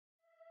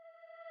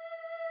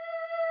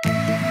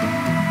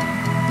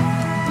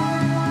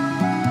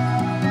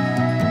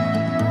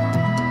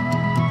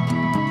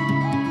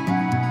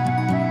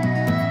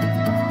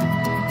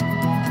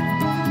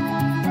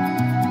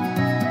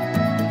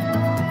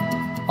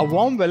A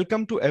warm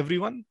welcome to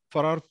everyone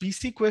for our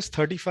PCQuest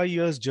 35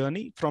 years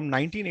journey from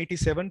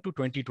 1987 to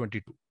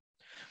 2022.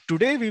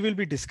 Today, we will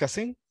be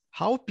discussing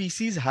how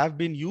PCs have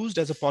been used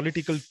as a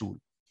political tool.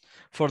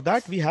 For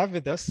that, we have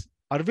with us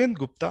Arvind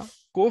Gupta,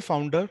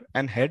 co-founder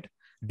and head,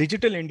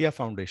 Digital India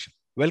Foundation.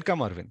 Welcome,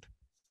 Arvind.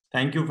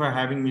 Thank you for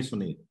having me,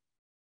 Sunil.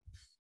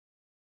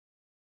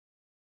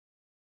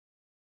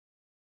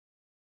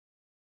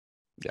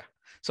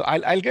 So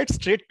I'll get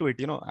straight to it,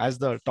 as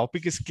the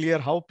topic is clear,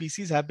 how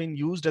PCs have been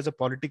used as a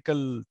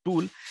political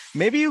tool.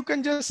 Maybe you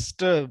can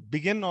just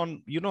begin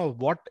on,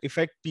 what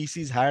effect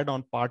PCs had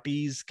on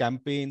parties,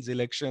 campaigns,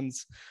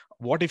 elections,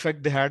 what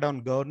effect they had on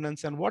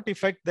governance, and what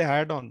effect they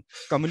had on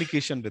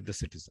communication with the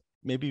citizen.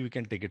 Maybe we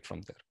can take it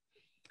from there.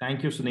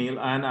 Thank you, Sunil.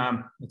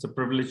 And it's a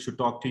privilege to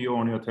talk to you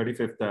on your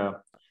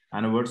 35th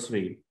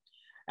anniversary.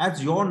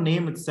 As your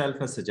name itself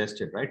has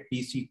suggested, right?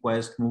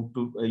 PCQuest moved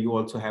to, you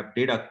also have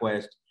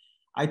DataQuest.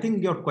 I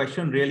think your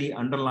question really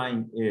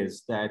underlying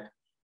is that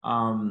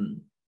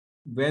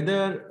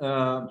whether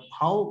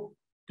how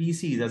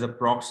PCs as a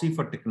proxy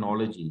for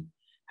technology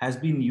has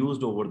been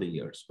used over the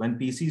years. When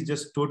PCs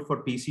just stood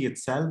for PC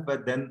itself,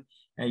 but then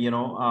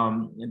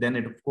then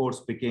it of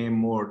course became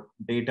more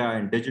data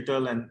and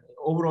digital, and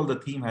overall the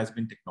theme has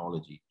been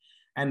technology.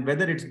 And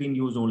whether it's been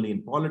used only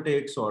in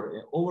politics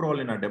or overall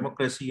in our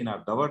democracy, in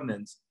our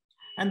governance,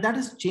 and that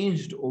has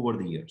changed over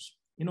the years.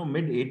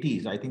 Mid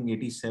 80s, I think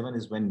 87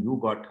 is when you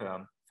got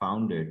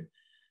founded,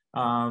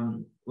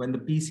 when the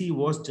PC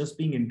was just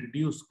being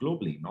introduced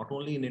globally, not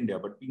only in India,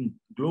 but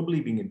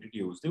globally being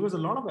introduced. There was a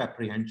lot of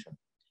apprehension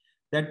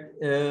that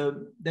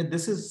that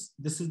this is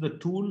the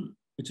tool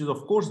which is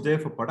of course there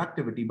for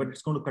productivity, but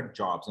it's going to cut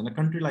jobs. In a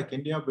country like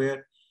India,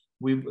 where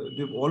we've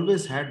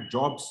always had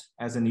jobs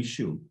as an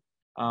issue,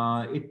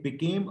 it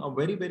became a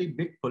very, very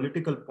big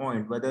political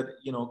point whether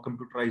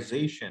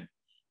computerization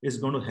is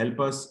going to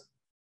help us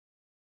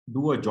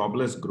do a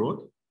jobless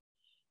growth.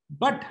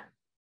 But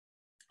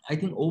I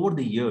think over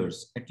the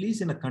years, at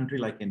least in a country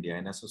like India,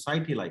 in a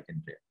society like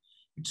India,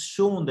 it's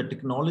shown that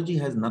technology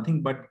has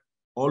nothing but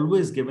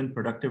always given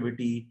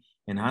productivity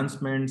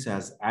enhancements,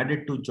 has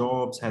added to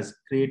jobs, has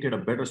created a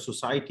better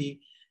society.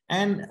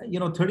 And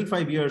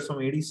 35 years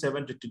from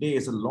 87 to today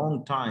is a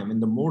long time. In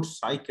the mode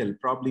cycle,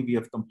 probably we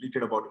have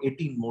completed about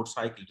 18 mode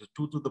cycles.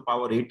 2 to the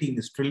power 18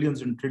 is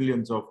trillions and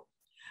trillions of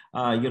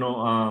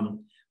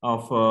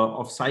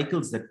of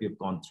cycles that we have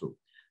gone through.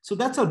 So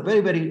that's a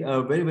very,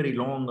 very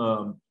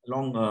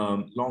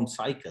long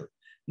cycle.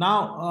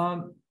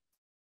 Now,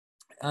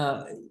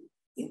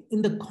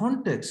 in the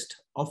context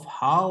of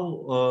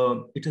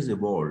how it has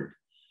evolved,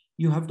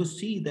 you have to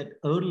see that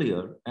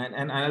earlier,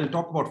 and I'll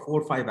talk about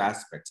 4 or 5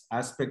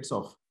 aspects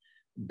of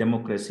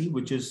democracy,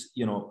 which is,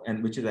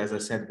 and which is, as I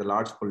said, the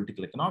large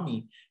political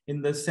economy,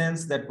 in the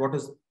sense that what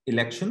is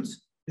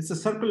elections? It's a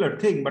circular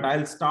thing, but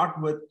I'll start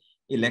with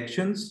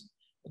elections,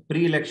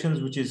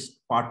 pre-elections, which is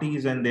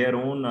parties and their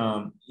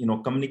own,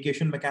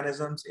 communication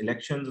mechanisms,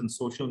 elections and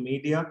social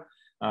media,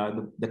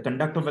 the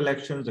conduct of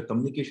elections, the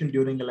communication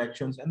during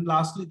elections, and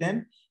lastly,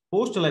 then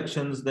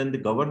post-elections, then the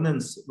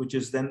governance, which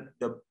is then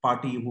the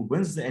party who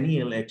wins any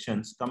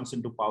elections comes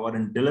into power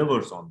and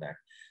delivers on that.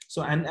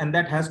 So, and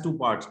that has 2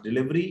 parts: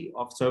 delivery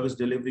of service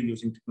delivery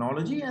using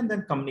technology, and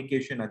then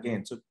communication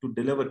again. So to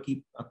deliver,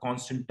 keep a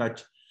constant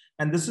touch.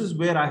 And this is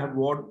where I have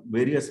worn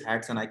various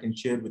hats, and I can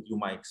share with you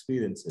my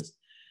experiences.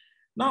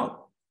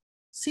 Now,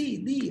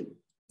 see,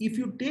 if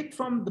you take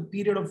from the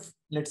period of,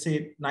 let's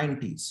say,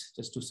 90s,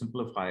 just to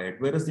simplify it,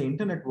 whereas the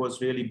internet was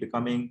really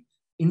becoming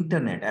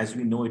internet as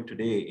we know it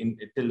today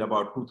till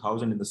about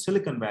 2000 in the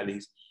Silicon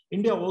Valleys,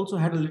 India also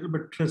had a little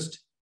bit tryst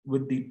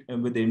with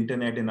the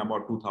internet in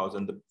about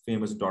 2000, the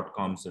famous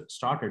 .coms that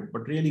started.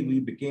 But really, we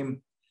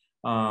became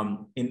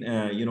an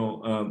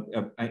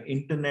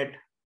internet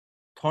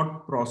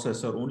thought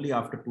processor only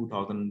after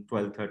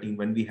 2012-13,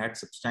 when we had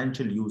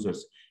substantial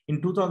users.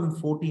 In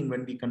 2014,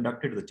 when we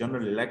conducted the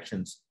general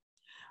elections,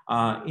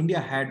 India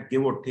had,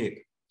 give or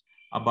take,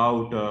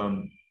 about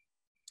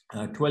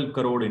 12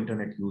 crore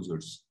internet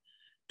users.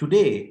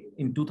 Today,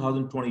 in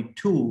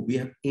 2022, we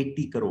have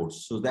 80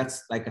 crores. So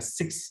that's like a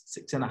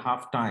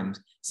 6.5 times,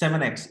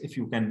 7x, if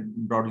you can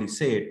broadly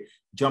say it,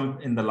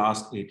 jump in the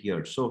last 8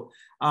 years. So,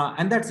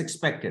 and that's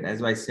expected,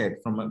 as I said,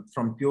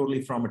 from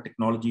purely from a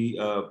technology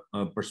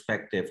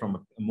perspective, from a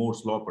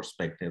Moore's law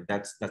perspective.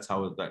 That's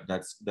how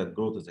the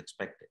growth is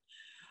expected.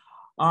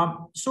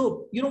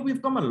 So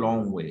we've come a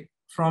long way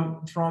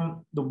from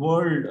the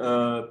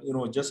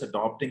world, just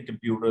adopting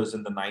computers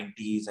in the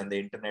 90s and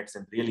the internets,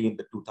 and really in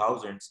the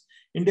 2000s.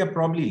 India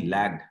probably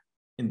lagged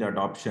in the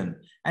adoption,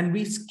 and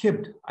we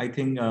skipped, I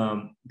think,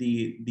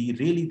 the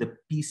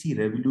PC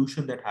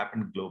revolution that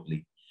happened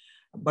globally.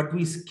 But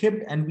we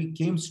skipped and we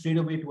came straight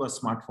away to a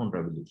smartphone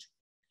revolution.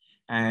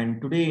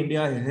 And today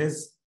India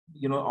has,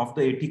 of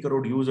the 80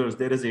 crore users,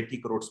 there is 80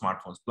 crore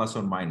smartphones, plus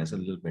or minus a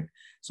little bit.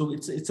 So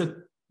it's a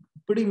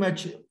pretty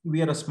much,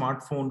 we are a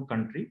smartphone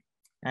country.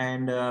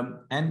 And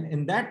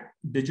in that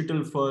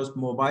digital first,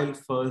 mobile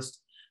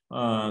first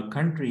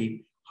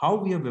country, how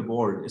we have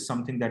evolved is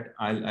something that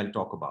I'll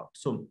talk about.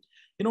 So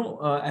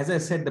as I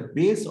said, the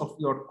base of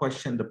your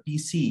question, the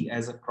PC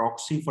as a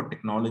proxy for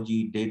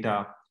technology,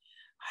 data,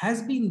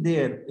 has been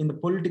there in the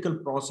political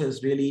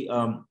process, really,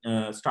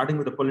 starting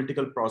with the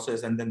political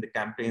process and then the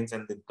campaigns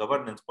and the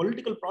governance.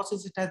 Political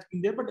process, it has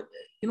been there, but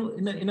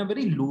in a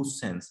very loose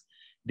sense.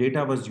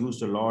 Data was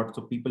used a lot,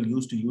 so people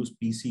used to use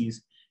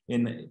PCs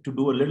to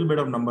do a little bit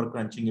of number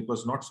crunching. It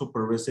was not so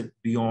pervasive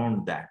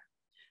beyond that.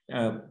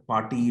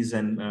 Parties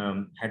and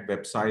had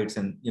websites,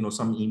 and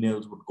some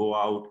emails would go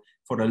out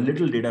for a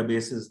little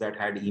databases that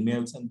had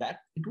emails, and that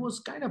it was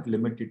kind of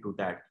limited to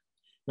that.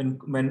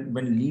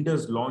 When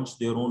leaders launched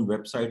their own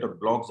website or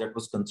blogs, that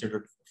was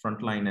considered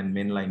frontline and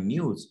mainline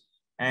news.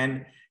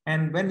 And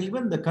when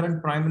even the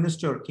current prime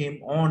minister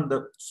came on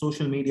the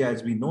social media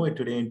as we know it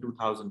today in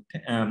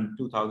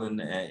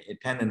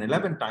 2010 and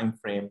 11 time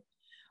frame,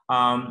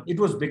 it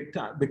was big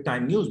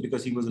time news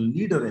because he was a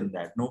leader in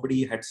that.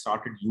 Nobody had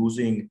started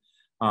using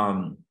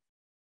in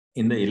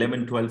the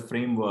 11-12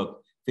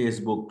 framework,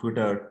 Facebook,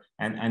 Twitter,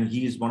 and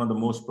he is one of the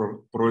most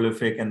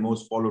prolific and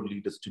most followed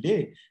leaders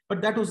today.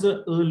 But that was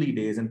the early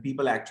days, and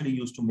people actually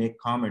used to make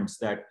comments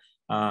that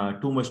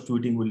too much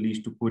tweeting will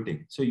lead to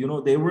quitting. So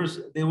there was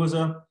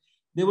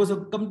a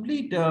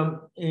complete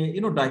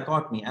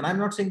dichotomy, and I'm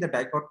not saying that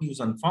dichotomy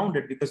is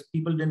unfounded because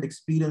people didn't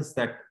experience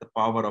the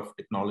power of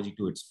technology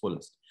to its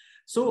fullest.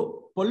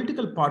 So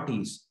political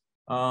parties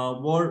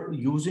were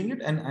using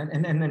it,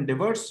 and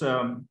diverse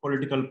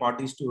political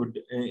parties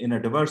in a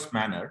diverse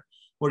manner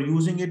were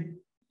using it,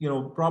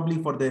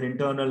 probably for their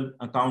internal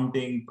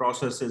accounting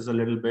processes a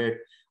little bit,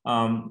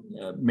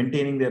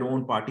 maintaining their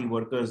own party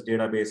workers'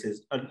 databases.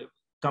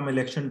 Come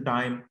election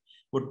time,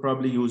 would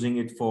probably using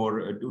it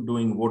for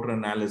doing voter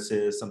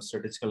analysis, some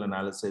statistical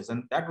analysis,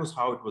 and that was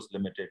how it was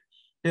limited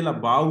till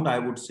about, I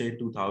would say,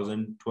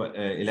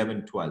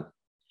 2011-12.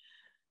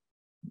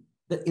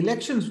 The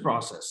elections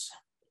process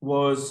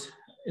was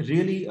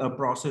really a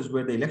process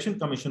where the election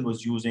commission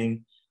was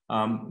using,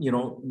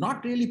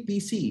 not really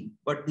PC,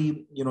 but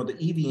the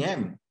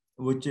EVM,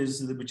 which is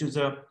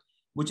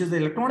the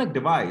electronic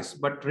device,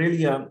 but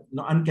really a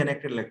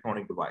unconnected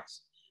electronic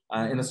device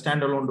in a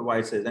standalone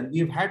devices. And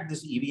we've had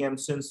this EVM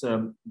since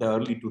the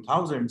early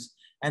 2000s,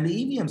 and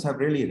the EVMs have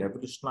really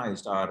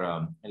revolutionized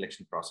our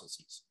election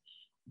processes.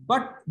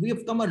 But we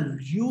have come a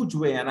huge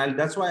way, and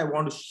that's why I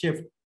want to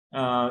shift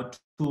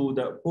to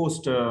the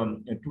post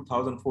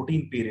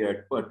 2014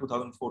 period,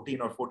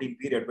 2014 or 14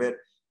 period, where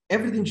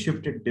everything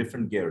shifted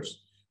different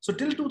gears. So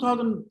till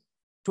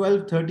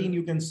 2012-13,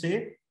 you can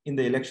say in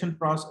the election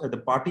process, the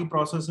party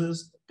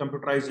processes,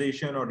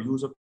 computerization or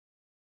use of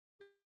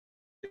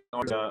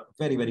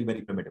very, very,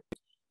 very primitive.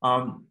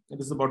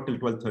 This is about till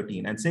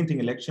 12-13, and same thing.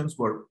 Elections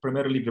were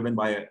primarily driven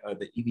by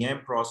the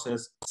EVM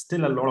process.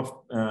 Still, a lot of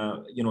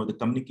the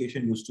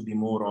communication used to be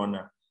more on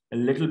a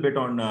little bit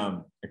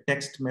on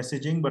text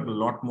messaging, but a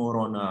lot more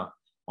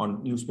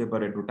on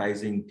newspaper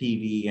advertising,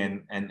 TV,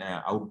 and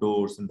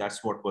outdoors, and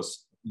that's what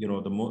was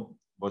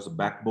was the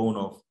backbone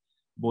of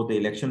both the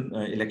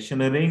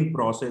electioneering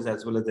process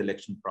as well as the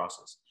election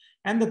process.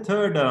 And the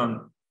third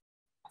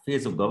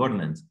phase of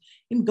governance.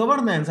 In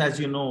governance, as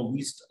you know,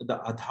 the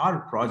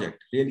Aadhaar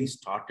project really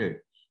started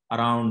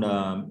around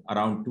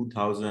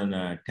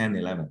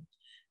 2010-11,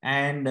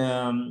 and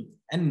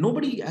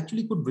nobody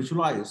actually could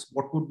visualize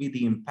what would be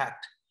the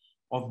impact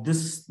of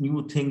this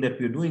new thing that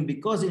we're doing,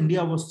 because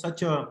India was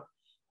such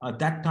at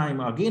that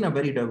time, again, a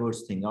very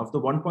diverse thing. Of the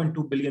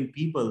 1.2 billion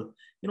people,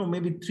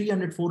 maybe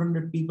 300,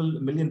 400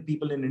 million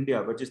people in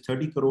India, which is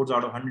 30 crores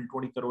out of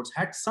 120 crores,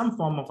 had some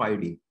form of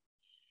ID.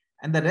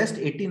 And the rest,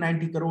 80,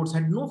 90 crores,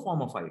 had no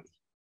form of ID.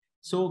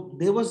 So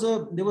there was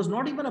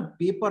not even a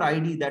paper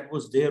ID that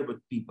was there with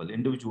people,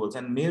 individuals.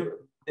 And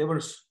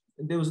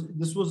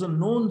this was a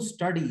known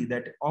study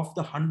that of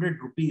the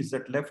 100 rupees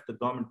that left the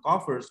government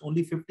coffers,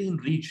 only 15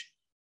 reached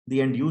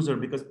the end user,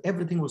 because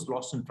everything was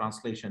lost in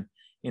translation,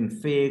 in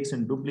fakes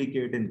and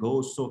duplicate and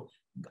ghosts. So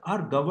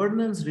our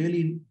governance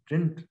really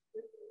didn't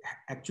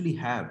actually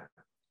have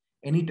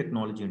any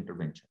technology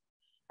intervention.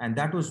 And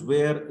that was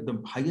where the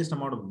highest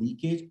amount of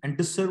leakage and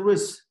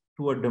disservice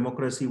to a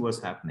democracy was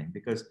happening,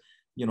 because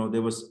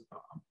there was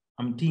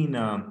umpteen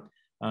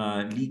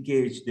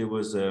leakage, there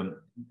was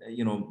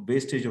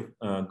wastage of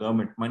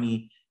government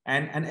money,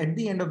 and at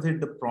the end of it,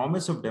 the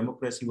promise of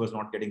democracy was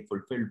not getting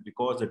fulfilled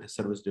because the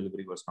service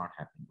delivery was not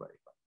happening very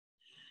well.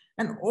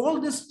 And all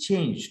this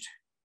changed,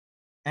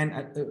 and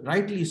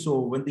rightly so,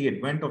 when the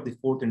advent of the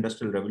fourth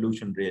industrial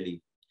revolution.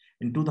 Really,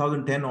 in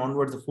 2010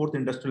 onwards, the fourth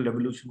industrial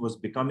revolution was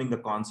becoming a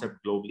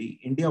concept globally.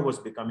 India was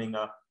becoming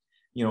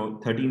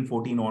 13,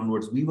 14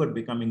 onwards, we were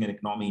becoming an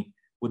economy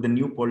with the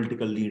new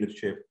political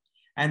leadership.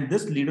 And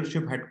this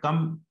leadership had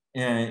come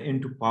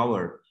into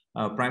power.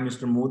 Prime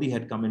Minister Modi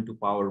had come into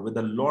power with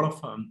a lot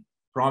of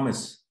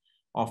promise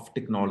of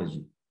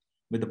technology,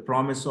 with the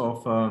promise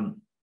of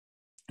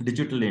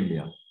digital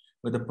India,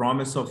 with the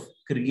promise of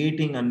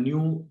creating a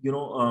new,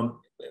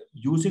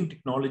 using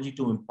technology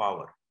to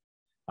empower,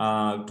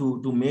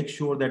 to make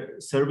sure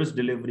that service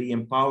delivery,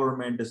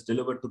 empowerment is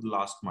delivered to the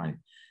last mile.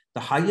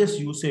 The highest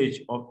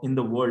usage in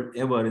the world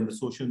ever in the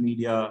social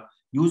media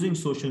using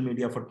social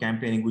media for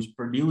campaigning, which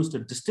produced a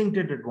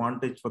distinctive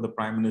advantage for the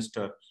prime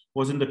minister,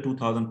 was in the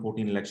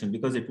 2014 election,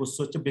 because it was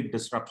such a big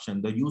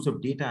disruption. The use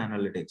of data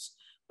analytics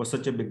was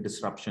such a big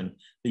disruption.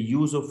 The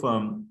use of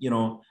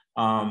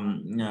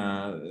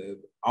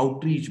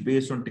outreach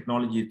based on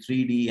technology,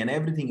 3D and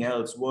everything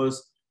else,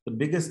 was the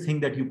biggest thing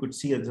that you could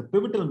see as a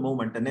pivotal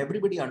moment, and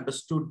everybody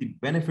understood the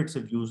benefits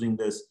of using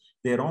this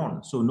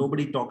thereon. So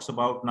nobody talks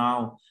about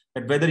now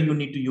that whether you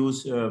need to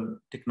use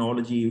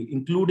technology,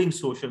 including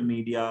social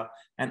media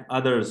and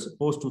others.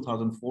 Post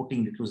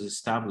 2014, it was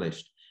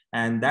established.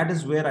 And that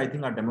is where I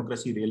think our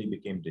democracy really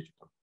became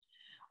digital.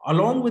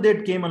 Along with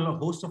it came a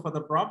host of other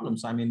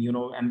problems. I mean,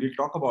 and we'll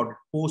talk about it,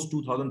 post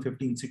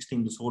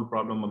 2015-16, this whole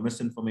problem of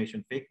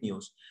misinformation, fake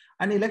news.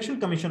 And election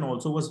commission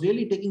also was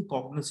really taking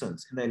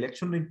cognizance in the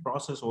election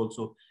process.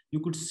 Also, you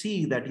could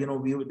see that,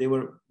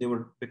 they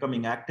were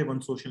becoming active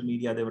on social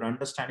media. They were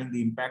understanding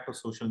the impact of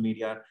social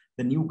media.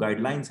 The new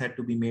guidelines had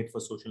to be made for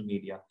social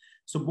media.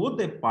 So both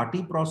the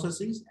party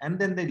processes and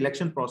then the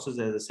election process,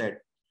 as I said,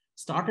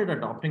 started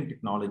adopting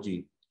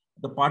technology.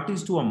 The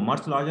parties, to a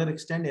much larger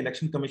extent,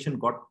 election commission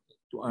got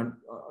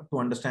to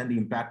understand the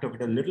impact of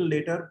it a little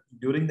later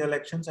during the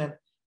elections, and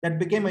that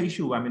became an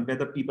issue. I mean,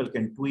 whether people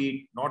can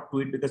tweet, not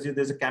tweet, because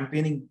there's a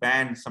campaigning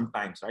ban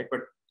sometimes, right?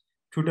 But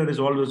Twitter is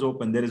always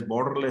open. There is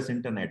borderless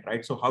internet,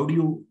 right? So how do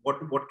you,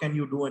 what can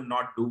you do and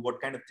not do? What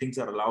kind of things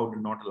are allowed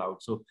and not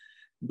allowed? So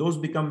those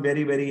become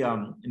very, very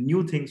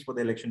new things for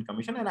the election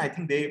commission, and I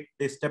think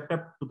they stepped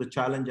up to the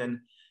challenge and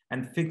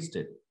fixed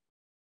it.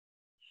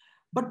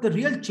 But the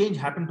real change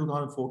happened in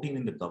 2014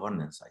 in the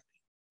governance, I think,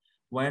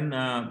 when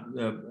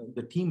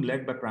the team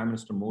led by Prime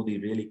Minister Modi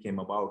really came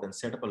about and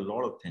set up a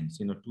lot of things.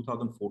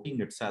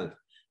 2014 itself,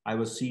 I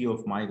was CEO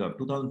of MyGov.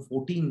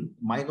 2014,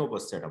 MyGov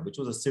was set up, which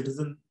was a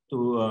citizen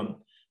to,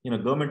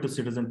 government to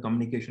citizen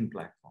communication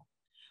platform.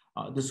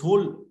 This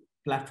whole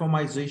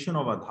platformization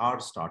of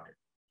Aadhaar started.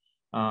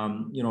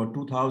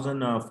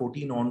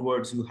 2014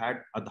 onwards, you had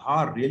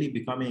Aadhaar really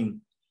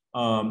becoming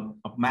a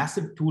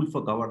massive tool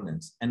for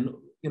governance. And,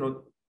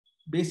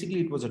 basically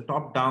it was a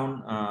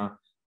top-down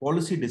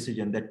policy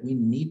decision that we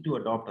need to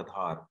adopt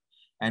Aadhaar,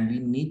 and we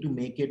need to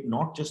make it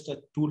not just a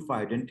tool for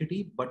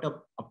identity, but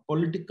a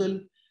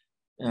political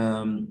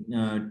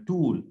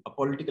tool, a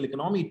political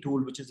economy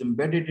tool, which is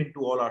embedded into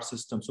all our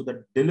systems, so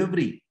that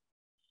delivery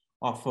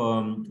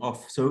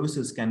of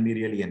services can be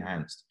really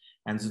enhanced.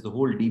 And this is the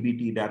whole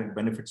DBT, direct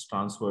benefits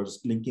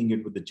transfers, linking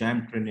it with the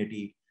JAM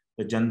Trinity,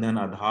 the Jan Dhan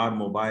Aadhaar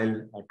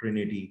mobile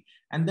Trinity,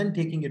 and then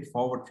taking it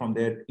forward from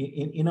there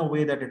in a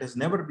way that it has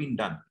never been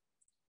done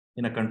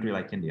in a country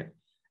like India.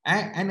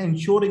 And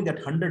ensuring that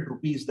 100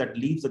 rupees that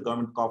leaves the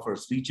government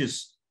coffers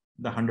reaches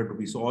the 100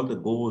 rupees. So all the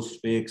ghosts,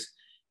 fakes,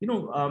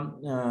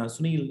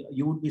 Sunil,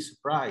 you would be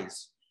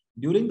surprised.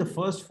 During the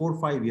first 4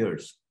 or 5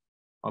 years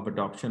of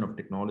adoption of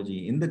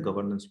technology in the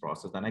governance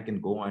process, and I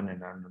can go on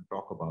and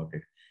talk about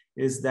it,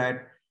 is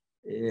that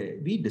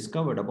we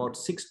discovered about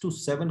 6 to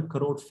 7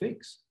 crore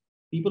fakes.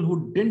 People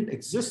who didn't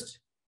exist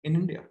in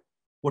India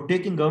were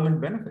taking government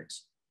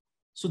benefits.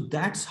 So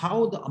that's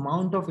how the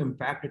amount of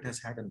impact it has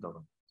had on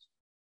government.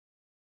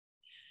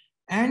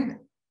 And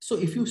so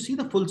if you see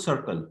the full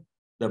circle,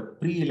 the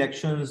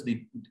pre-elections,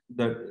 the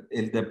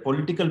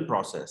political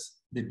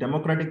process, the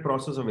democratic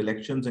process of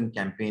elections and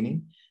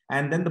campaigning,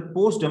 and then the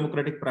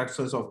post-democratic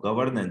process of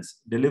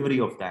governance,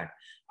 delivery of that.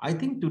 I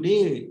think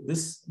today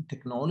this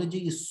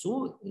technology is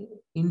so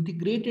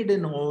integrated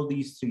in all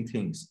these three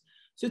things.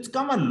 So it's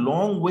come a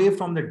long way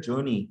from the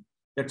journey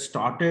that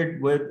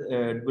started with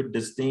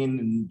disdain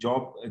and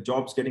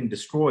jobs getting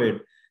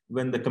destroyed,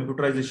 when the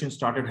computerization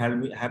started,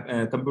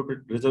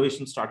 computer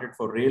reservation started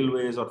for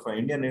railways or for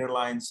Indian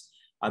Airlines.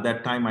 At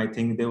that time, I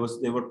think there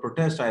were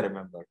protests, I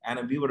remember,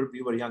 and we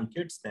were young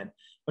kids then.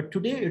 But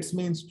today it's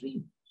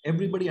mainstream.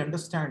 Everybody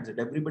understands it.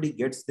 Everybody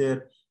gets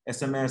their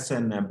SMS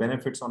and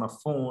benefits on a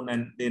phone,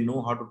 and they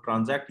know how to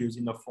transact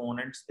using a phone,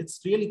 and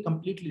it's really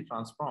completely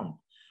transformed.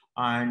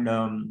 And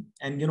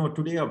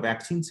today a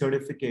vaccine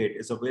certificate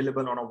is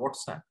available on a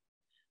WhatsApp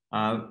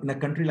in a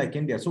country like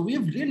India. So we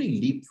have really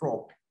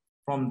leapfrogged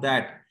from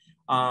that.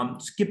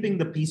 Skipping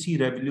the PC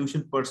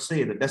revolution per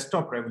se, the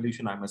desktop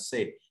revolution, I must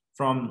say.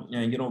 From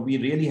we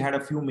really had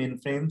a few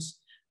mainframes,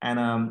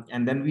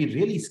 and then we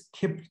really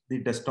skipped the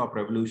desktop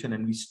revolution,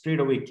 and we straight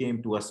away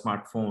came to a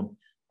smartphone,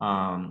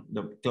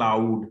 the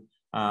cloud,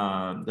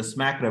 the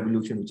SMAC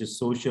revolution, which is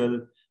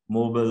social,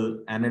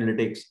 mobile,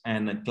 analytics,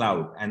 and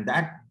cloud, and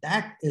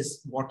that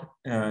is what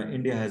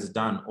India has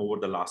done over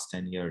the last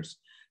 10 years.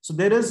 So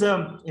there is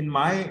in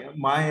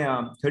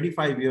my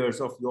 35 years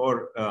of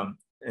your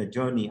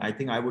journey, I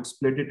think I would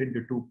split it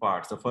into two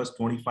parts. The first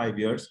 25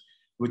 years,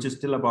 which is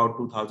still about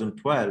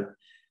 2012,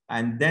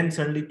 and then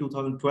suddenly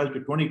 2012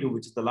 to 22,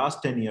 which is the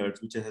last 10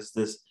 years, which has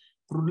this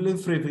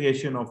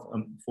proliferation of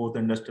fourth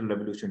industrial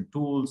revolution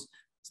tools,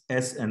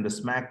 and the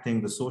SMAC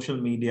thing, the social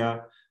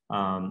media,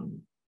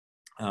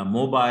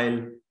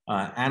 mobile,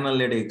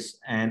 analytics,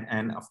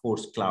 and of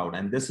course cloud.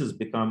 And this has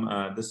become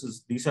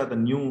these are the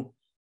new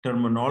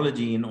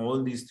terminology in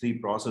all these three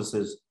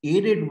processes,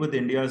 aided with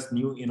India's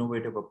new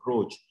innovative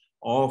approach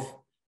of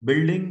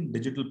building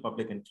digital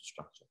public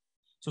infrastructure.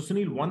 So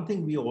Sunil, one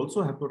thing we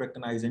also have to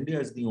recognize, India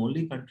is the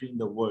only country in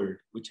the world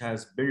which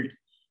has built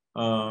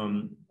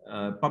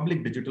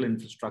public digital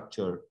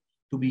infrastructure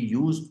to be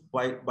used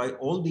by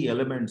all the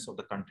elements of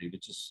the country,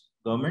 which is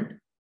government,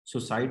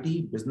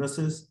 society,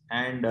 businesses,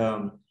 and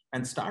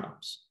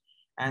startups.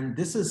 And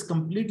this has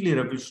completely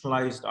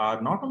revolutionized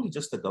our, not only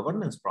just the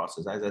governance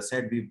process. As I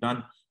said, we've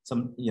done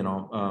some,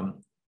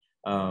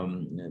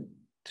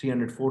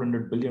 300,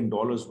 $400 billion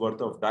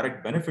worth of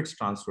direct benefits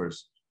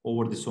transfers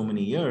over the so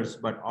many years.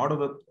 But out of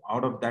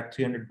that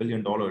 $300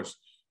 billion,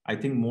 I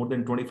think more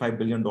than $25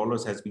 billion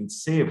has been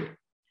saved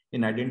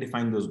in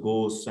identifying those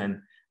ghosts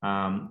and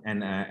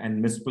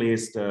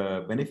misplaced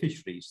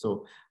beneficiaries.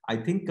 So I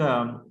think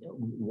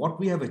what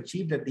we have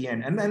achieved at the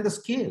end, and the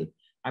scale.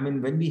 I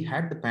mean, when we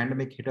had the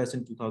pandemic hit us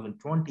in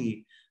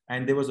 2020,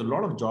 and there was a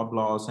lot of job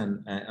loss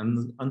and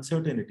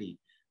uncertainty,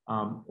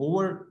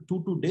 over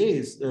 2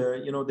 days,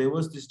 there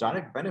was this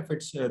direct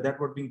benefits that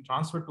were being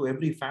transferred to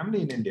every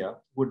family in India,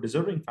 who were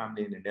deserving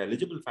family in India,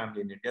 eligible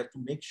family in India, to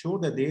make sure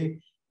that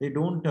they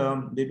don't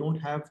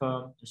have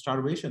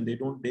starvation. They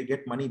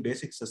get money,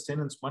 basic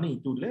sustenance money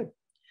to live.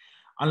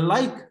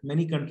 Unlike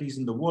many countries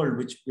in the world,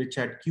 which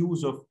had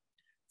queues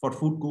for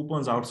food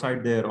coupons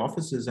outside their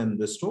offices and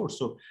the stores.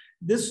 So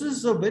this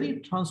is a very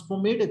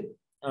transformative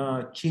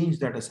change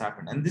that has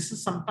happened. And this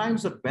is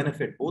sometimes a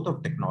benefit both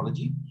of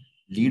technology,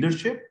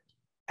 leadership,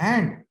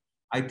 and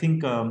I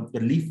think the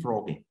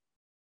leapfrogging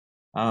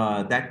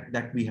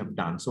that we have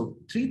done. So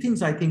 3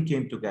 things I think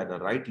came together,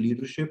 right?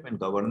 Leadership and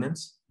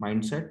governance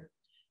mindset,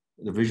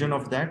 the vision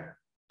of that.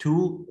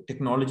 2,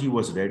 technology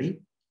was ready.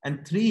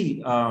 And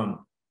 3,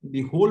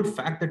 the whole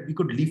fact that we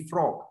could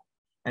leapfrog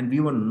and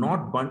we were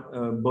not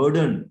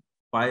burdened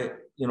by,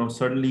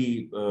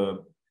 suddenly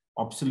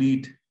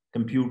obsolete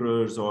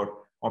computers or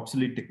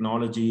obsolete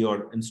technology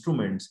or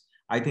instruments,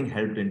 I think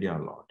helped India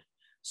a lot.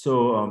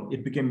 So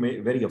it became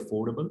very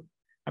affordable.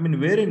 I mean,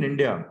 where in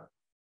India,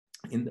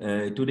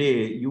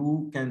 today,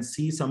 you can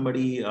see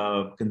somebody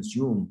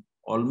consume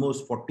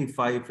almost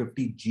 45,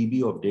 50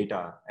 GB of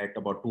data at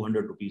about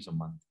 200 rupees a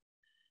month,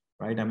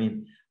 right? I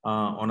mean,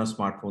 on a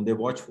smartphone,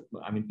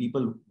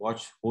 people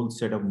watch whole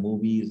set of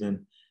movies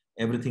and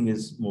everything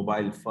is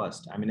mobile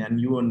first. I mean,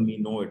 and you and me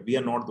know it. We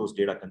are not those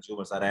data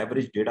consumers. Our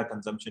average data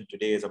consumption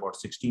today is about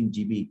 16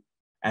 GB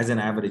as an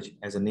average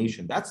as a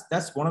nation.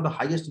 That's one of the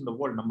highest in the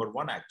world, number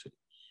 1 actually.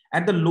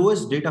 At the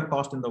lowest data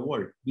cost in the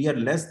world, we are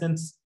less than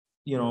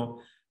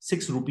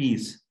 6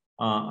 rupees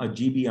a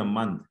GB a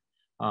month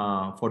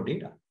for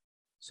data.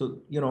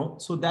 So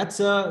so that's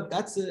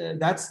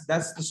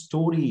the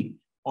story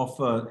of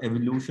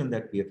evolution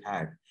that we have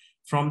had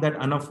from that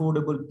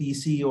unaffordable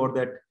PC or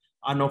that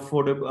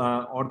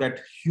unaffordable or that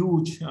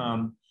huge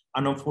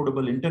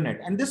unaffordable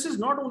internet. And this is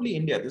not only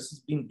India, this has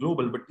been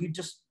global, but we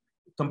just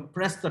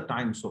compressed the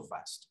time so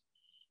fast.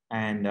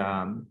 And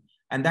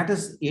that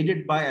is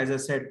aided by, as I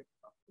said,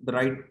 the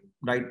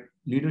right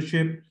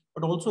leadership,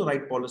 but also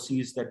right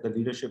policies that the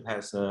leadership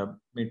has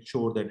made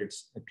sure that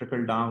it's a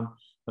trickle down,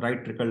 the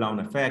right trickle down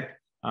effect,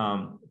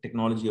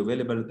 technology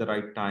available at the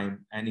right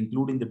time, and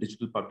including the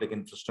digital public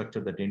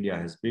infrastructure that India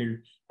has built,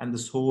 and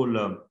this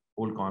whole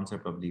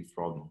concept of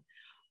leapfrogging.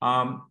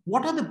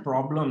 What are the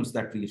problems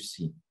that we've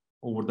seen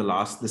over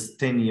this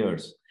 10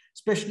 years,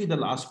 especially the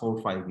last 4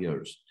 or 5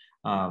 years?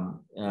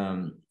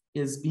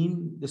 Has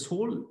been the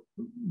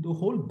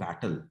whole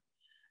battle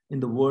in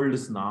the world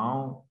is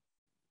now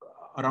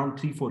around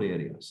 3-4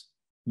 areas: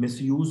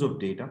 misuse of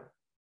data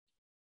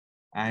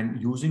and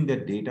using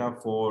that data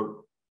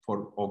for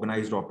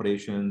organized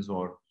operations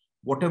or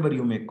whatever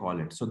you may call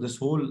it. So this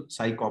whole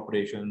psych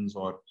operations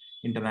or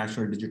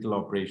international digital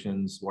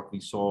operations, what we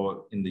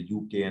saw in the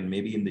UK and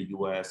maybe in the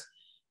US,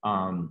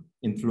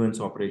 influence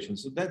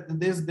operations. So that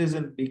there's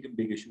a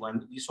big issue.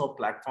 And we saw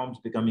platforms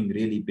becoming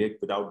really big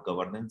without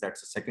governance.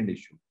 That's the second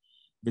issue.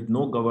 With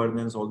no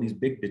governance, all these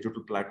big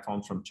digital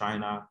platforms from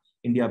China,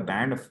 India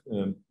banned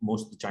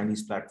most of the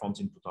Chinese platforms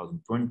in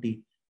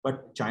 2020.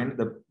 But China,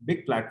 the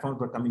big platforms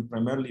were coming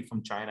primarily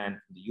from China and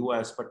the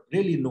US, but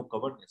really no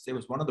governance. There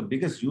was one of the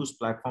biggest used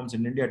platforms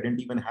in India,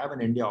 didn't even have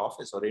an India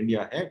office or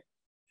India head.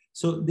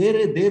 So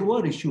there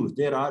were issues,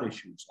 there are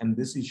issues, and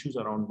these issues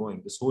are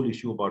ongoing. This whole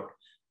issue about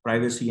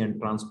privacy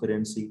and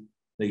transparency,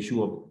 the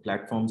issue of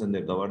platforms and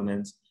their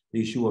governance,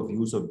 the issue of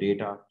use of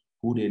data,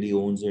 who really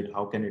owns it,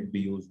 how can it be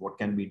used, what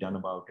can be done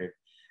about it.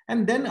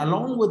 And then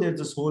along with it,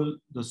 this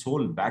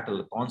whole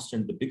battle,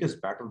 the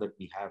biggest battle that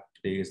we have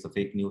today is the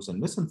fake news and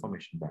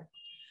misinformation battle.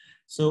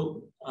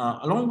 So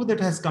along with it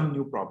has come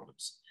new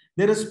problems.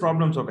 There is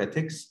problems of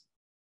ethics,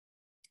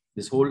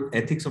 this whole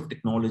ethics of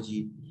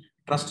technology,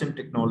 trust in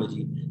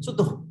technology.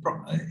 So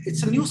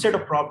it's a new set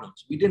of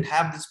problems. We didn't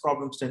have these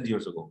problems 10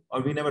 years ago,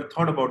 or we never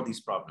thought about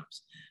these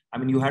problems. I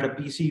mean, you had a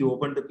PC, you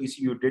opened the PC,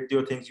 you did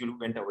your things, you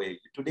went away.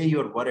 Today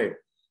you're worried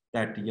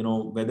that,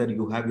 whether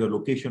you have your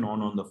location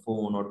on the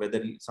phone or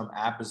whether some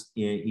app is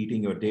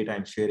eating your data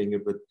and sharing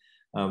it with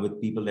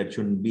people that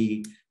shouldn't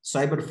be.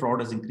 Cyber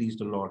fraud has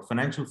increased a lot.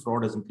 Financial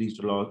fraud has increased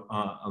a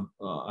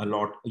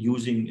lot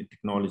using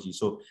technology.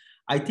 So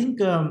I think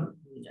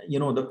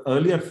the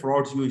earlier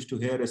frauds you used to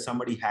hear is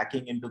somebody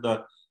hacking into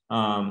the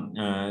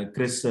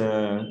Chris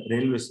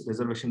railway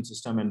reservation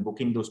system and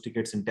booking those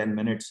tickets in 10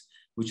 minutes,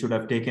 which should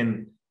have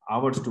taken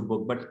hours to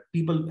book. But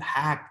people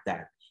hacked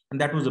that, and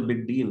that was a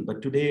big deal.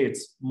 But today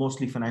it's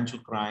mostly financial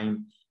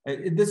crime.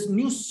 There's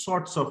new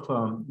sorts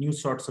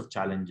of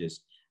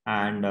challenges,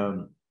 and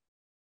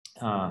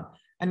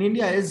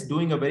India is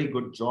doing a very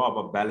good job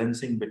of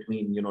balancing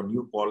between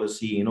new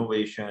policy,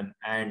 innovation,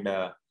 and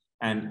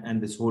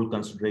this whole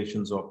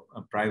considerations of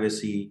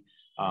privacy,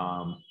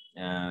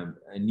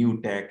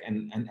 new tech,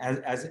 and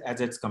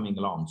as it's coming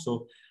along.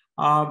 So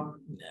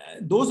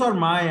those are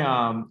my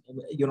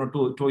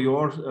to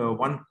your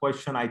one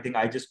question. I think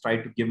I just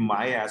tried to give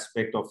my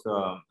aspect of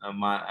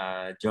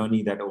my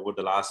journey that over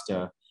the last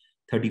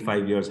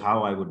 35 years,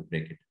 how I would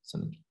break it,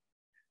 Sunil.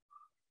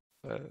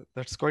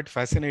 That's quite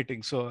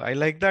fascinating. So I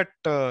like that,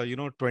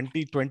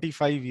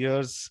 25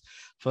 years.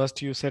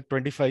 First, you said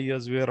 25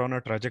 years we are on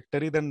a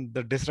trajectory. Then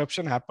the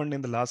disruption happened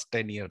in the last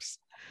 10 years.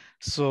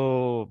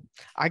 So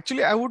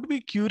actually, I would be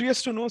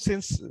curious to know,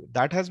 since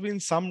that has been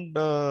summed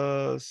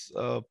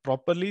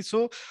properly.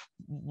 So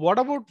what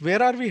about,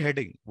 where are we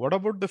heading? What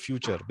about the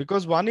future?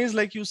 Because one is,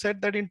 like you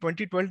said, that in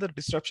 2012, the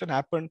disruption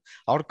happened.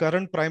 Our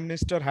current prime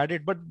minister had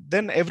it, but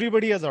then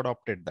everybody has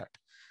adopted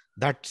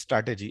that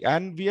strategy,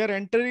 and we are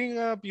entering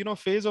a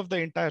phase of the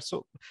entire.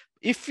 So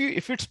if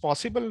it's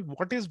possible,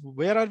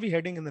 where are we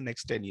heading in the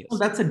next 10 years? Well,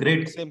 that's a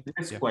great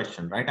Yeah.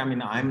 question, right? I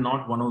mean, I'm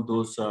not one of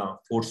those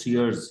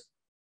foreseers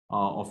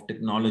of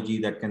technology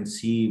that can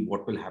see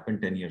what will happen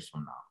 10 years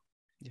from now.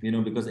 Yeah.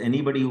 Because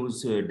anybody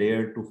who's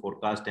dared to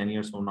forecast 10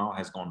 years from now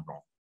has gone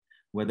wrong.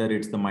 Whether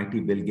it's the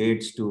mighty Bill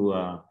Gates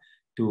to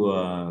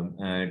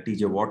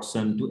TJ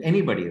Watson, to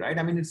anybody, right?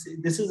 I mean,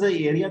 this is an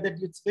area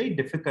that it's very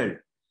difficult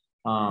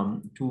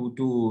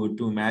to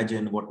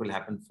imagine what will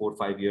happen 4 or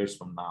 5 years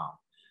from now.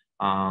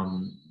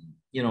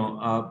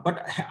 But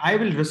I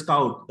will risk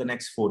out the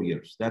next 4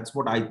 years. That's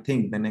what I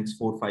think, the next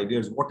 4 or 5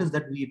 years. What is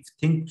that we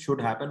think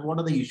should happen? What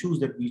are the issues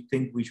that we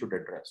think we should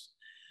address?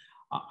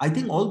 I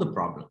think all the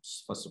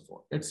problems, first of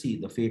all, let's see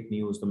the fake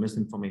news, the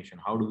misinformation.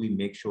 How do we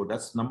make sure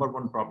that's number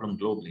one problem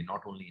globally,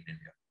 not only in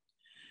India?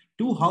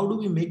 2, how do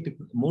we make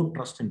more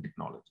trust in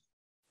technology?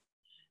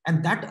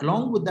 And that,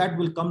 along with that,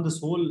 will come this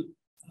whole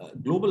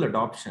global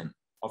adoption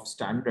of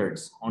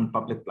standards on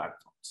public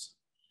platforms.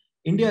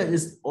 India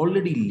is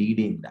already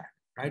leading that,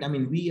 right? I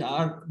mean, we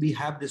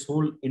have this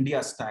whole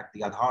India stack,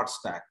 the Aadhaar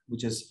stack,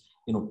 which is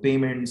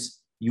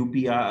payments,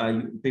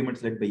 UPI,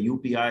 payments led by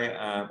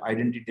UPI,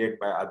 identity led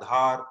by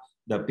Aadhaar,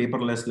 the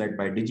paperless led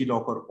by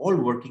DigiLocker, all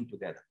working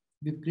together.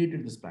 We've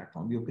created this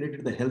platform. We have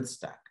created the health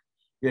stack.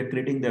 We are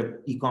creating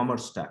the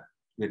e-commerce stack.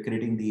 We are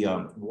creating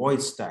the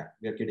voice stack.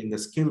 We are creating the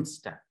skills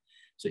stack.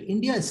 So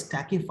India is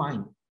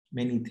stackifying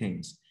many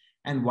things.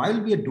 And while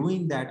we are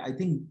doing that, I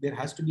think there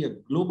has to be a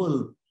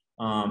global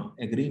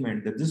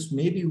agreement that this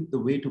may be the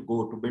way to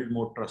go to build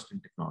more trust in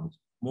technology,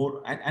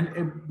 more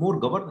and more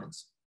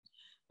governance.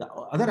 The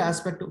other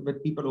aspect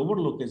that people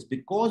overlook is,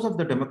 because of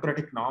the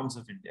democratic norms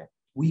of India,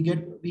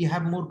 we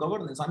have more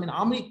governance. I mean,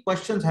 how many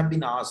questions have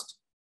been asked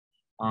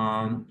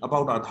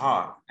about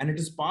Aadhaar, and it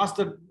is passed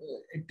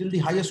till the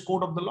highest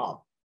court of the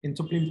law in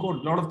Supreme Court.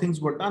 A lot of things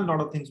were done, a lot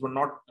of things were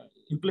not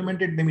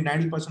implemented. Maybe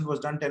 90% was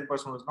done, 10%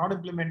 was not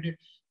implemented.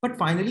 But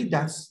finally,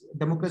 that's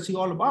democracy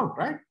all about,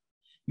 right?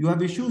 You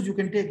have issues, you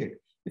can take it.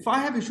 If I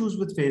have issues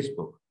with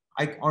Facebook,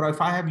 or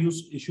if I have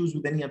issues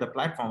with any other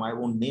platform, I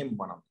won't name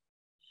one of them,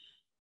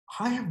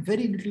 I have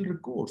very little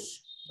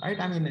recourse, right?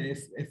 I mean,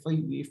 if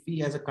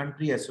we as a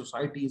country, as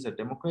societies, as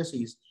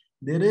democracies,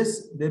 there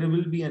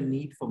will be a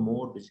need for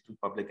more digital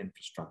public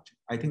infrastructure.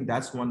 I think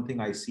that's one thing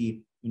I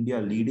see India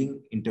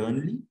leading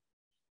internally.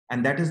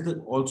 And that is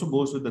also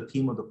goes with the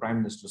theme of the Prime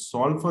Minister: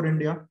 solve for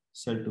India,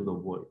 sell to the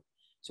world.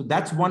 So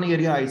that's one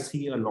area I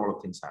see a lot of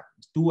things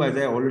happening. 2, as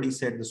I already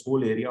said, this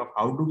whole area of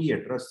how do we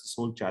address this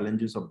whole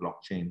challenges of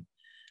blockchain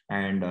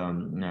and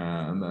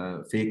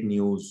fake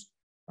news,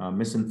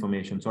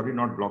 misinformation. Sorry,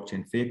 not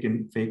blockchain,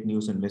 fake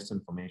news and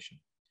misinformation.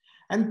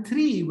 And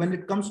 3, when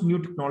it comes to new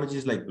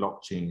technologies like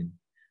blockchain,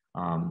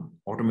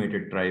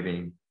 automated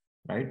driving,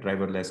 right,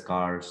 driverless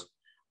cars,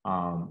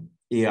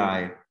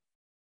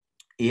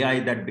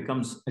 AI that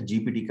becomes a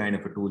GPT kind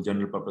of a tool,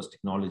 general purpose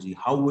technology.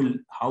 How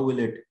will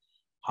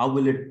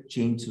it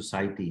change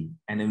society?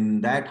 And in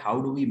that, how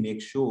do we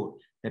make sure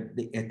that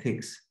the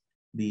ethics,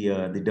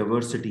 the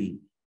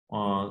diversity,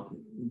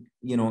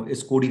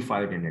 is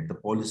codified in it? The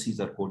policies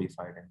are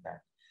codified in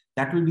that.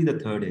 That will be the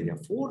 3rd area.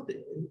 4th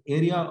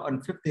area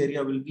and 5th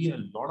area will be a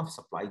lot of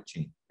supply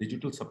chain,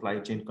 digital supply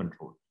chain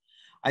control.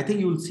 I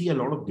think you will see a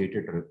lot of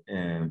gated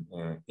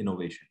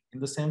innovation, in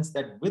the sense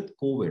that with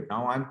COVID,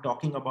 now I'm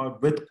talking about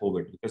with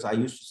COVID, because I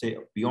used to say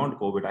beyond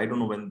COVID, I don't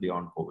know when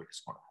beyond COVID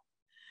is going to happen.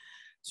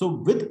 So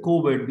with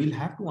COVID, we'll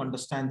have to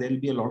understand there will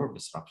be a lot of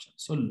disruption.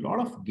 So a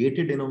lot of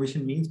gated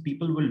innovation means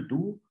people will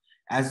do,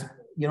 as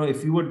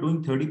if you were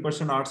doing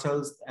 30%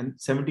 ourselves and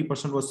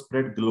 70% was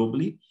spread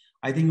globally,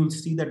 I think you'll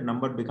see that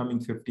number becoming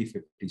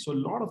 50-50. So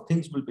a lot of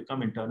things will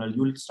become internal.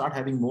 You'll start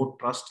having more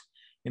trust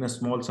in a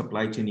small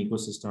supply chain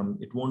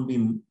ecosystem. It won't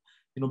be,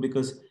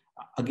 because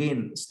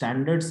again,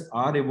 standards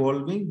are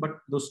evolving, but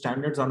those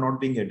standards are not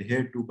being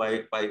adhered to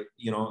by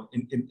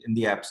in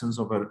the absence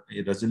of a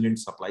resilient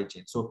supply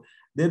chain. So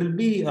there will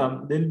be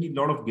a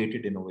lot of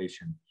gated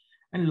innovation.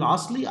 And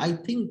lastly, I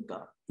think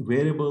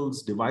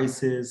wearables,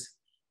 devices,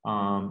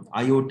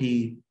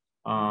 IoT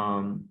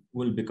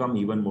will become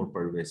even more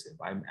pervasive.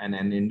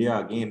 And India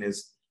again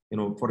is,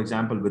 for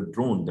example, with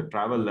drone,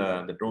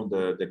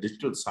 the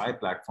digital Sai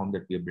platform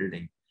that we are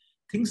building,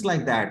 things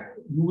like that,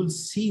 you will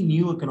see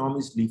new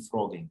economies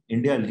leapfrogging,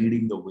 India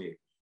leading the way.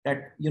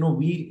 That,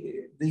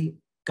 the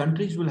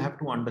countries will have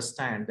to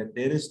understand that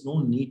there is no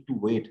need to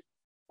wait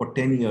for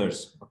 10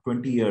 years or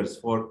 20 years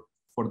for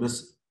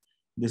this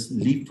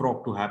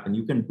leapfrog to happen.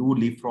 You can do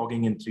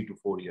leapfrogging in 3 to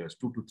 4 years,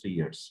 2 to 3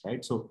 years,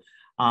 right? So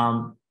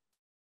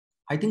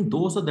I think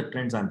those are the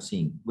trends I'm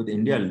seeing, with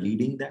India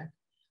leading that,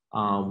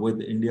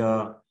 with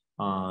India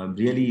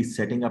really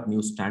setting up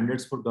new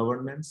standards for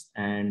governments.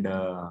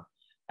 I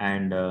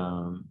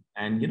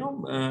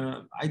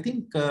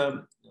think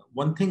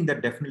one thing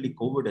that definitely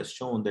COVID has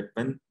shown, that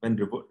when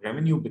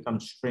revenue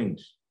becomes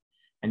shrinks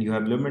and you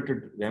have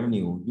limited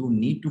revenue, you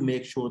need to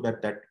make sure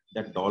that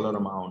that dollar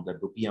amount,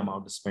 that rupee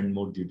amount is spent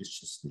more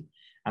judiciously.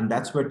 And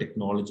that's where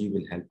technology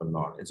will help a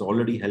lot. It's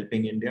already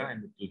helping India,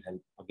 and it will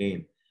help,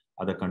 again,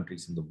 other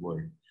countries in the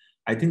world.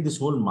 I think this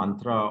whole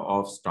mantra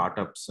of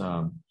startups,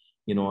 a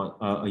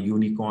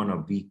unicorn a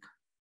week,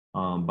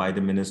 by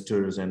the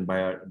ministers and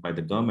by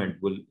the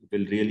government will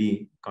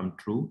really come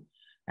true.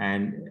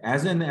 And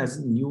as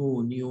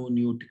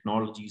new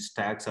technology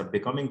stacks are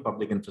becoming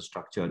public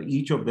infrastructure,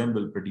 each of them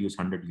will produce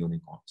 100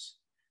 unicorns.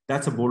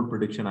 That's a bold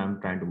prediction I'm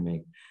trying to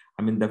make.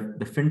 I mean,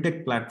 the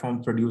fintech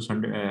platforms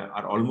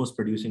are almost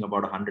producing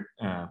about 100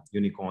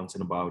 unicorns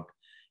in about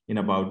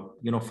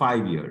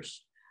 5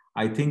 years.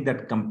 I think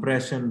that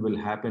compression will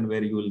happen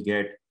where you will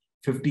get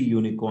 50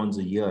 unicorns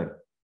a year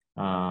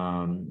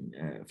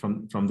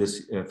from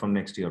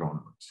next year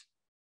onwards.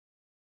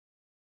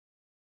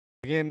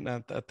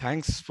 Again,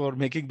 thanks for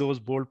making those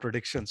bold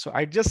predictions. So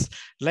I'd just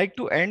like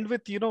to end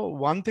with,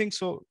 one thing.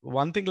 So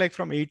one thing, like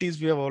from 80s,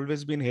 we have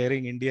always been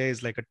hearing India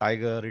is like a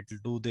tiger. It'll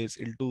do this,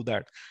 it'll do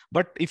that.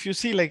 But if you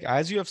see, like,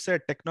 as you have said,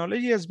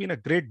 technology has been a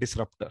great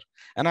disruptor.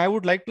 And I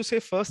would like to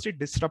say, first, it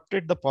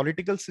disrupted the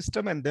political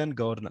system and then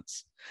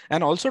governance.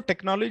 And also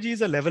technology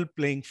is a level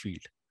playing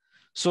field.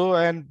 So,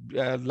 and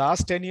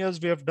last 10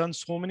 years, we have done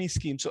so many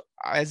schemes. So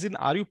as in,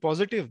 are you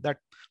positive that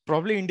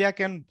probably India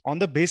can, on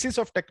the basis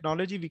of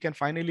technology, we can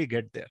finally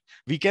get there?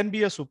 We can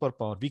be a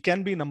superpower. We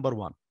can be number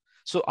one.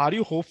 So are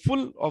you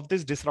hopeful of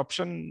this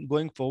disruption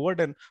going forward?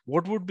 And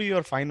what would be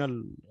your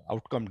final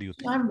outcome, do you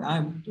think?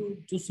 I'm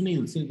to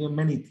Sunil, so there are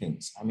many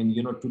things. I mean,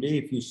 today,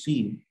 if you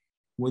see,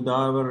 with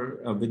our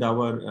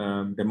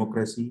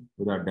democracy,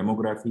 with our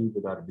demography,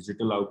 with our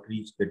digital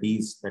outreach, the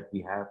Ds that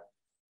we have,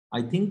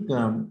 I think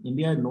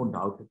India, no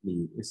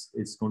doubtedly,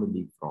 is going to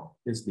leapfrog.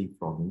 Is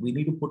leapfrogging. We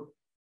need to put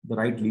the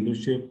right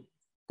leadership,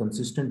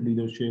 consistent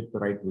leadership, the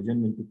right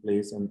vision into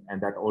place, and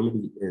that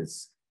already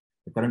is.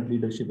 The current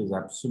leadership is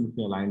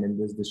absolutely aligned in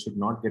this. This should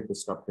not get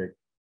disrupted.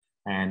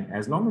 And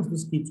as long as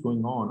this keeps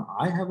going on,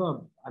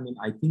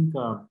 I think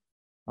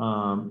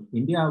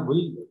India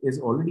is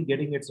already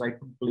getting its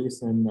rightful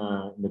place in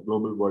the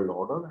global world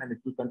order, and it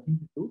will continue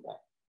to do that.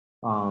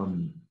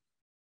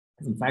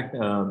 In fact,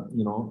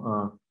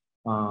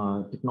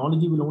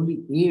 technology will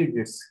only aid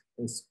its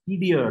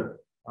speedier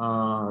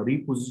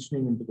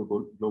repositioning into the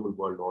global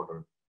world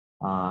order.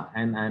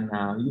 And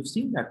you've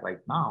seen that right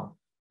now.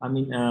 I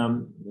mean,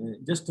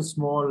 just a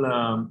small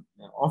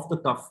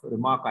off-the-cuff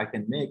remark I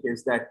can make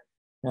is that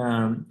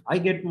I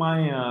get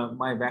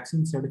my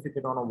vaccine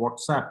certificate on a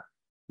WhatsApp,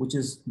 which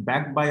is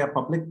backed by a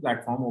public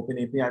platform, open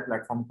API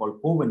platform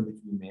called Coven,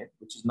 which we made,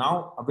 which is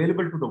now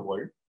available to the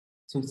world.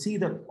 So you see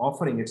the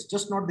offering. It's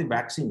just not the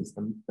vaccines,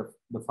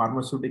 the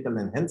pharmaceutical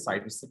and health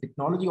side. It's the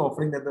technology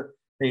offering that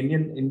the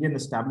Indian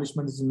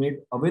establishment is made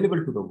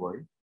available to the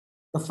world.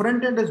 The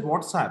front end is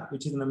WhatsApp,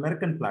 which is an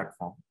American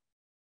platform.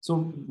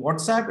 So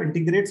WhatsApp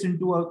integrates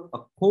into a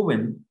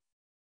Coven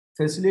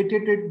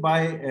facilitated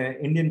by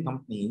Indian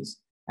companies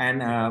and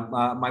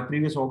my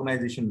previous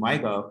organization,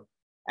 MyGov.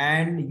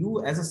 And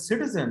you, as a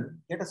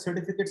citizen, get a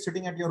certificate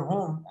sitting at your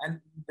home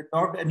and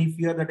without any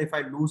fear that if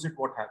I lose it,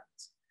 what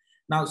happens?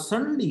 Now,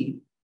 suddenly,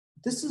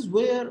 this is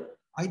where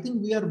I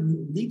think we are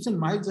leaps and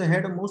miles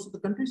ahead of most of the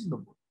countries in the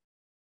world.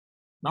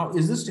 Now,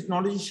 is this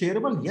technology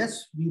shareable?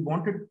 Yes, we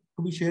want it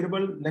to be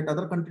shareable, let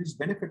other countries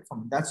benefit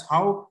from it. That's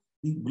how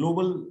the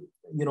global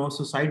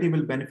society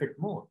will benefit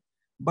more.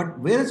 But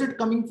where is it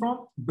coming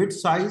from? Bit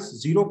size,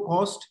 zero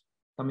cost,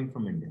 coming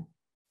from India,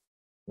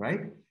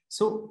 right?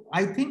 So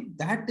I think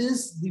that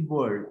is the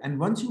world. And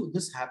once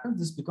this happens,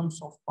 this becomes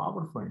soft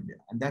power for India.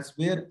 And that's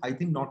where I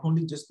think not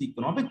only just the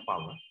economic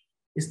power,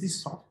 it's the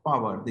soft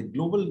power, the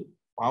global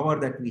power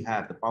that we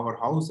have, the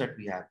powerhouse that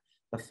we have.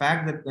 The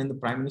fact that when the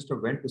Prime Minister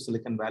went to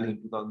Silicon Valley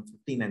in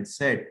 2015 and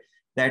said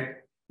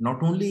that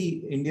not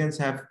only Indians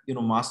have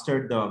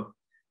mastered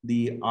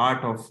the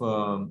art of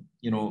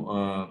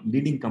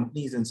leading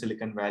companies in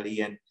Silicon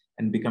Valley and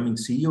and becoming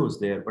CEOs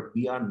there, but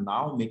we are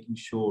now making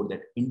sure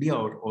that India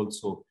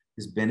also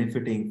is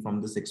benefiting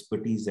from this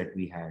expertise that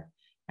we had.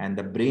 And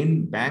the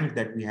brain bank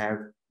that we have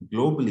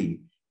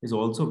globally is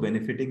also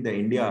benefiting the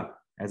India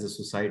as a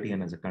society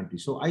and as a country.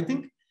 So I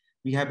think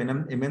we have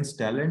immense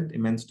talent,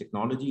 immense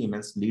technology,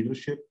 immense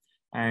leadership.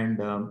 And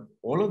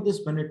all of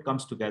this, when it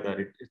comes together,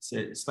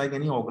 it's like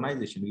any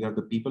organization. You have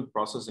the people,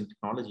 process, and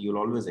technology.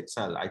 You'll always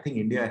excel. I think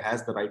India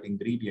has the right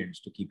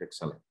ingredients to keep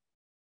excelling.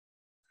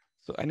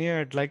 So Ania,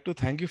 I'd like to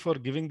thank you for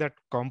giving that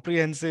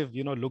comprehensive,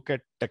 look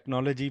at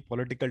technology,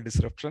 political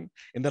disruption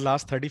in the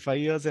last 35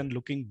 years and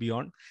looking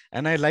beyond.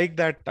 And I like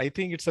that. I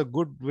think it's a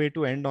good way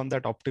to end on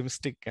that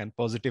optimistic and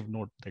positive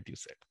note that you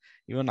said.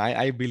 Even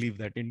I believe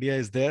that India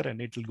is there and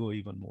it will go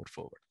even more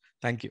forward.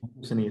 Thank you.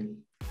 Sunil.